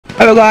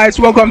Hello guys,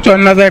 welcome to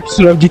another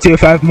episode of GTA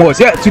 5 mods.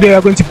 Yeah, today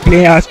we're going to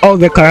play as all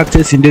the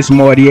characters in this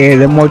mod. Yeah,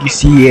 the mod you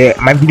see here,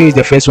 my video is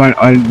the first one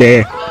on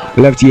the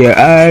left here,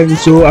 and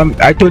so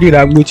I told you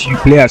that I'm going to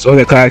play as all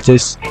the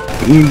characters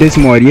in this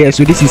mod. Yeah,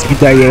 so this is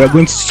Peter here. We're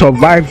going to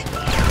survive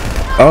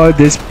all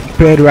this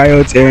PED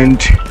riot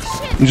and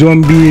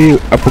zombie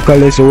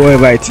apocalypse or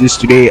whatever it is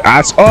today.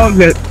 As all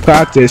the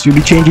characters will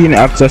be changing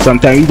after some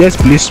time. You just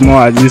play small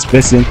as this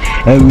person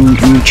and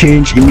we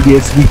change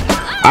immediately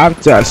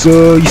after.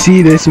 So you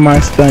see this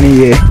man standing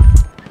here,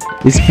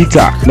 it's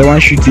Peter, the one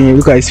shooting.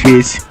 Look at his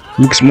face,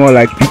 looks more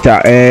like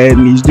Peter,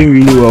 and he's doing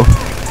really well.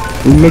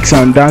 We'll make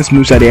some dance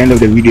moves at the end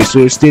of the video,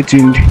 so stay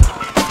tuned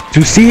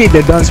to see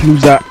the dance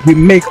moves that we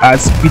make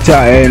as Peter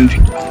and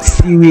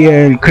Stewie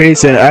and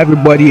Chris and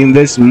everybody in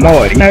this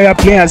mod. Now we are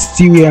playing as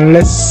Stewie, and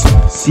let's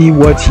see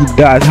what he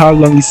does, how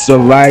long he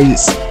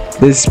survives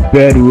this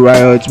PED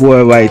riot,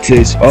 whatever it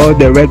is. All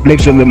the red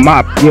blocks on the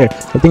map. Yeah,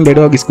 I think the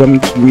dog is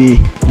coming to me.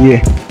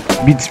 Yeah,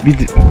 beat.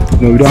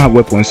 No, we don't have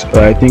weapons.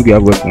 I think we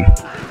have weapons.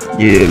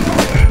 Yeah,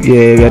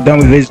 we are done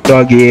with this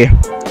dog here.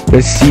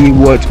 Let's see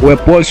what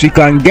weapons we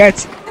can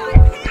get,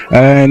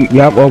 and we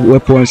have all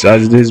weapons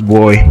as this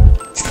boy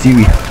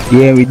Stewie.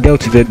 Yeah, we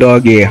dealt with the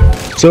dog here.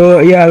 So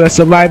yeah, we're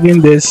surviving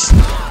this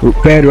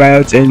PED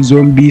riot and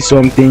zombie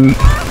something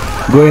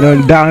going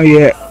on down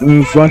here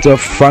in front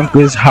of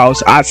Franklin's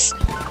house as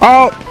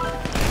all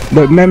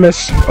the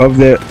members of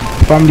the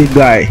Family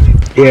Guy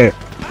here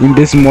in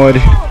this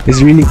mod.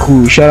 Is really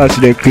cool. Shout out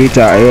to the creator.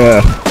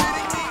 Yeah,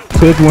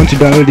 so if you want to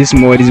download this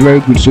mod, it's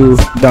very good, so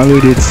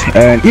download it.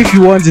 And if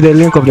you want the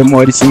link of the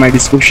mod, it's in my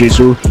description,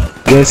 so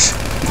just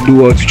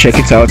do well to check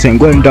it out and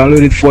go and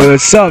download it for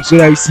yourself so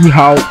that you see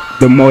how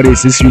the mod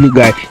is. It's really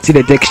guy. See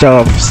the texture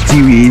of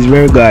Stewie, is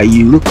very guy.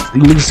 He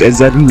looks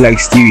exactly like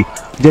Stewie,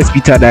 just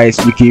Peter that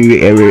is looking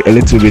a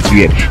little bit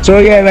weird. So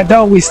yeah, we're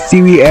done with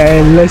Stewie,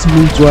 and let's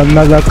move to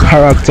another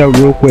character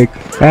real quick.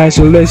 And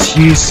so let's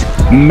use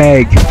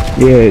Meg.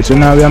 Yeah, so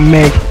now we are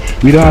Meg.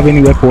 We don't have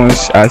any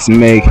weapons as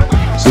Meg,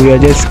 so we are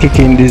just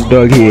kicking this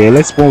dog here.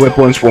 Let's spawn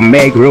weapons for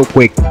Meg real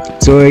quick.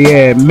 So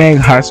yeah, Meg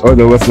has all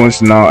the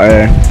weapons now.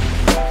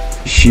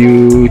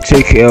 She'll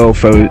take care of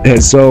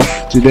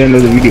herself to the end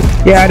of the video.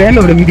 Yeah, at the end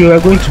of the video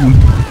we're going to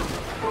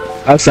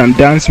have some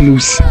dance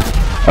moves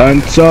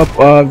on top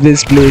of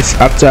this place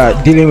after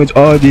dealing with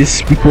all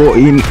these people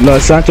in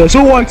Los Santos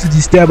who want to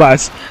disturb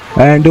us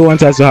and don't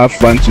want us to have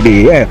fun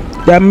today. Yeah,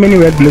 there are many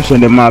red blocks on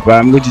the map.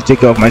 I'm going to take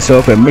care of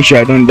myself and make sure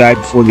I don't die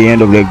before the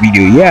end of the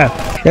video.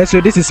 Yeah, so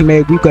this is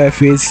Meg. Look at her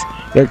face.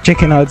 They're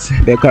checking out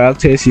the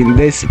characters in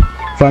this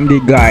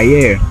Family Guy.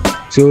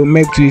 Yeah, so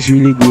Meg 2 is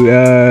really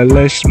good.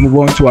 Let's move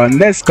on to our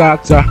next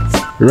character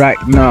right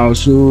now.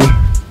 So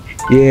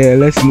yeah,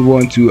 let's move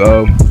on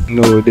to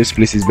no, this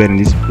place is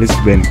bent.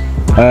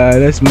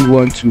 Let's move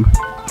on to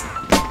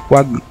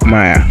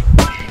Quagmire.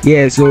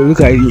 Yeah, so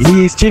look at it.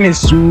 His chin is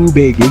too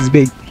big. It's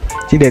big.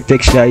 See the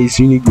texture is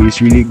really good.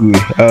 It's really good.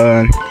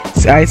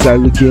 His eyes are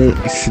looking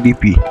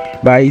sleepy.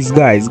 But his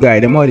guy,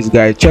 the mod is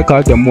guy. Check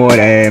out the mod.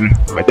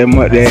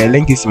 The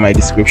link is in my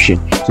description,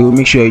 so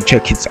make sure you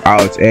check it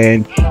out.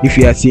 And if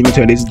you are seeing it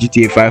on this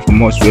GTA 5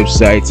 mods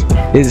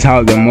website, this is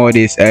how the mod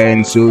is,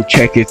 and so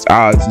check it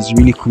out. It's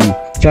really cool.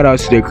 Shout out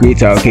to the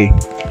creator. Okay,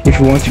 if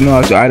you want to know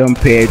how to add on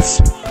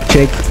pets,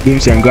 check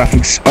games and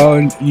graphics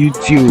on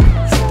YouTube.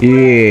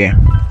 Yeah,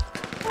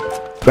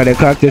 but the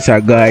characters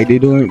are guy. They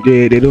don't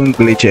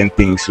glitch and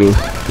things. So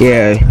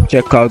yeah,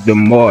 check out the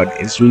mod.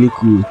 It's really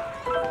cool.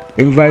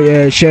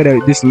 Invite share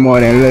this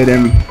mod and let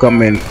them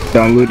come and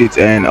download it,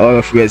 and all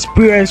of you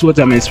experience what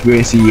I'm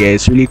experiencing here.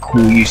 It's really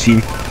cool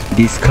using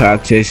these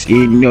characters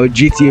in your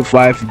GTA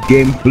 5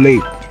 gameplay.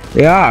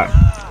 Yeah,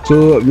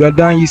 so we are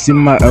done using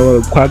my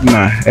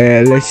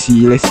Quagmire. Let's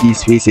see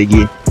his face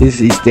again. This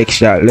is his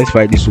texture. Let's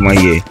find this one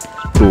here.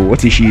 So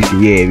what is she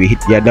using? Yeah,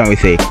 we are done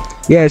with it.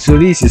 Yeah, so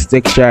this is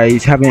texture.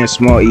 He's having a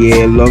small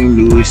ear,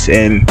 long nose,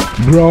 and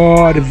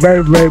broad,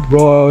 very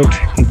broad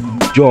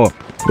jaw.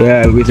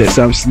 Yeah, with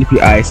some sleepy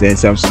eyes and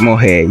some small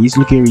hair. He's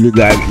looking really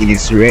good in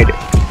his red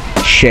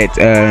shirt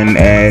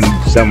and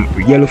some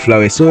yellow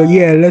flowers. So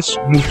yeah, let's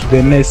move to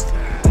the next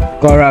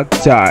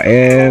character.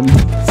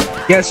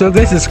 Yeah, so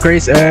this is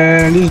Chris,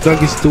 and this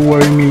dog is still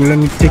worrying me. Let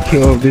me take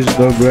care of this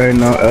dog right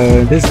now.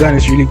 This gun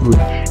is really good.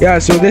 Yeah,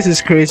 so this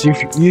is Chris.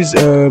 If you use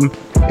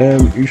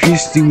if you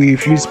Stewie,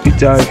 if you use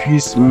Peter, if you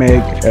use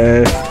Meg,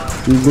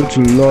 we go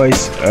to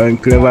Lois and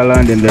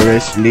Cleverland and the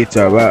rest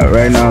later. But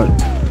right now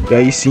yeah,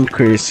 you see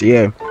Chris.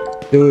 Yeah,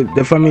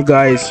 the Family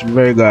Guy is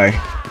very guy.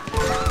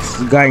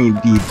 It's guy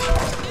indeed.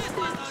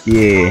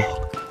 Yeah,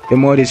 the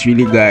mod is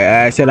really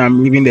guy. I said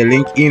I'm leaving the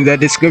link in the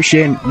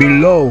description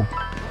below,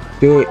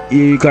 so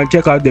you can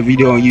check out the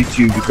video on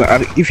YouTube. You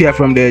can, if you are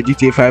from the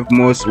GTA 5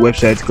 mods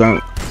website, you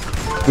can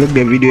click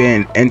the video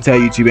and enter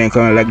YouTube and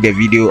come and like the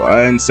video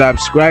and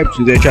subscribe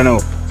to the channel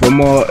for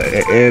more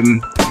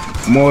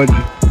mod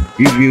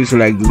reviews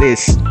like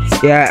this.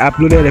 Yeah, I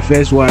uploaded the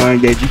first one on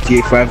the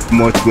GTA 5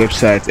 mods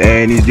website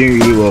and it's doing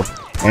really well.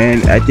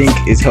 and I think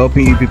it's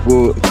helping you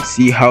people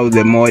see how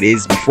the mod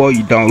is before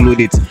you download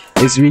it.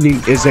 It's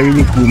a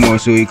really cool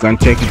mod, so you can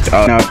check it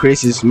out. Now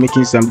Chris is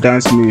making some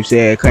dance moves.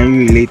 Yeah, can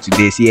you relate to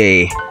this?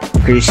 Yeah,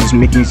 Chris is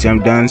making some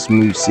dance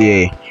moves.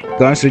 Yeah, you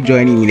can also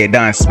join in the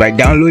dance by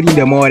downloading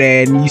the mod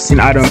and using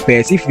add-on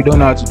pairs. If you don't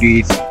know how to do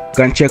it, you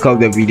can check out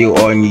the video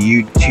on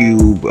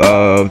YouTube,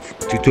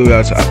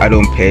 tutorials,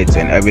 add-on pairs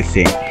and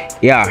everything.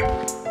 Yeah,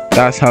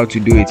 that's how to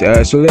do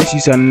it. So let's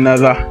use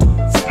another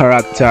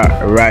character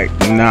right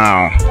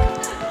now.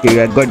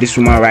 Okay, I got this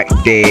woman right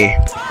there.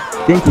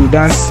 I think we'll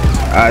dance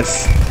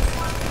as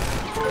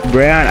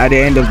Brian at the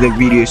end of the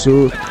video.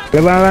 So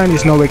Brian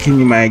is not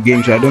working in my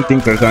game, so I don't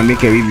think I can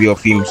make a review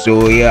of him.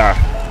 So yeah,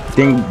 I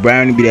think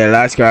Brian will be the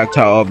last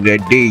character of the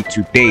day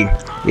today.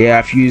 Yeah,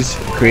 I've used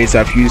Chris,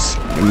 I've used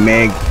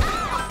Meg,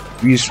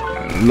 used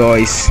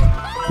Lois.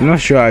 I'm not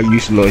sure I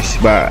used Lois,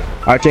 but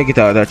I'll check it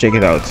out.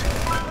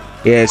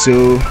 Yeah,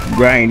 so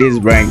Brian, this is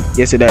Brian.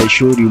 Yesterday I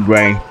showed you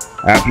Brian.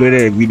 I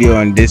uploaded a video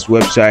on this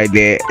website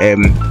there,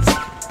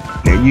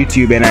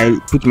 YouTube, and I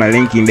put my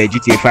link in the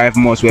GTA 5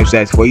 mods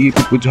website for you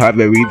people to have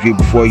a review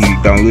before you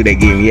download the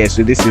game. Yeah,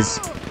 so this is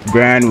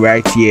Brian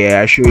right here.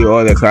 I show you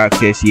all the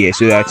characters here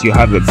so that you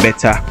have a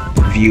better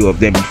view of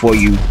them before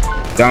you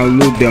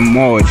download the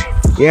mod.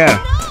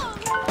 Yeah,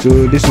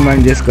 so this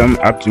woman just come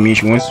up to me.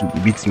 She wants to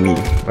beat me,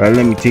 but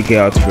let me take her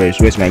out first.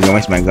 Where's my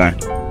gun?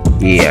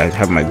 Yeah, I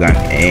have my gun,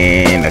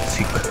 and I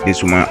took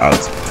this woman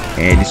out.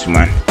 And this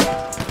woman,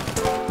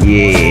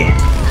 yeah,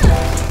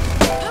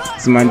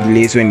 this man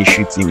delays when he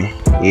shoots me.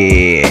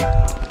 Yeah,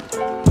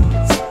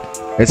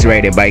 let's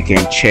ride a bike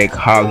and check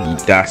how he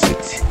does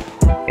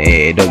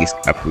it. Dog is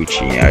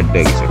approaching. Yeah,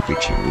 dog is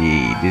approaching.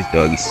 Yeah, this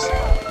dog is.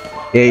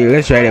 Yeah,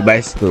 let's ride a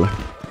bicycle.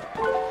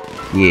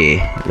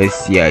 Yeah,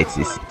 let's see how it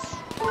is.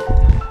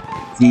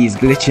 See, he's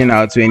glitching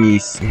out when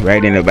he's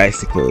riding a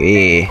bicycle.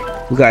 Yeah,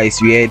 look at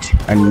his weird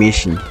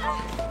animation.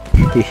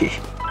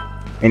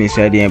 When he's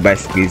riding a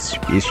bicycle,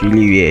 it's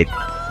really weird.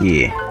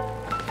 Yeah,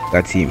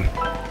 got him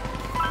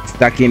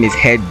stacking his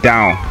head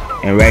down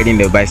and riding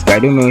the bicycle. I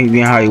don't know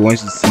even how he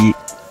wants to see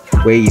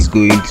where he's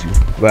going to,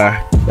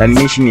 but the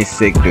animation is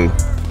sick though.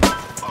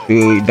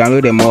 So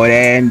download the mod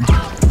and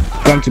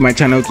come to my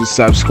channel to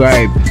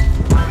subscribe.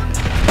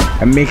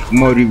 I make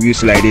more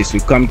reviews like this, so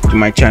come to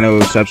my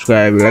channel,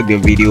 subscribe, like the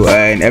video,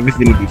 and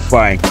everything will be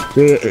fine.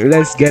 So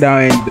let's get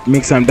out and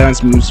make some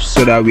dance moves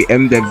so that we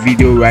end the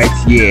video right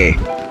here.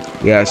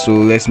 Yeah, so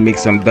let's make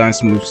some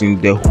dance moves in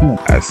the hoop.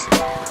 As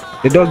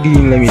the dog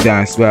didn't let me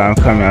dance, but I'm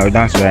coming. I'll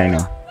dance right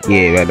now.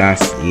 Yeah, we'll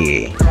dance.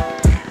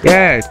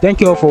 Yeah,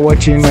 thank you all for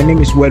watching. My name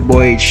is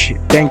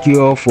WordBoy. Thank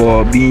you all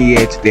for being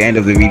here to the end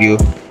of the video,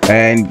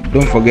 and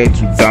don't forget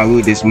to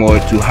download this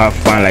mod to have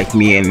fun like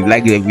me and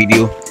like the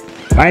video.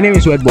 My name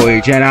is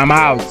WordBoy, and I'm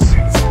out.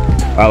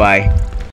 Bye bye.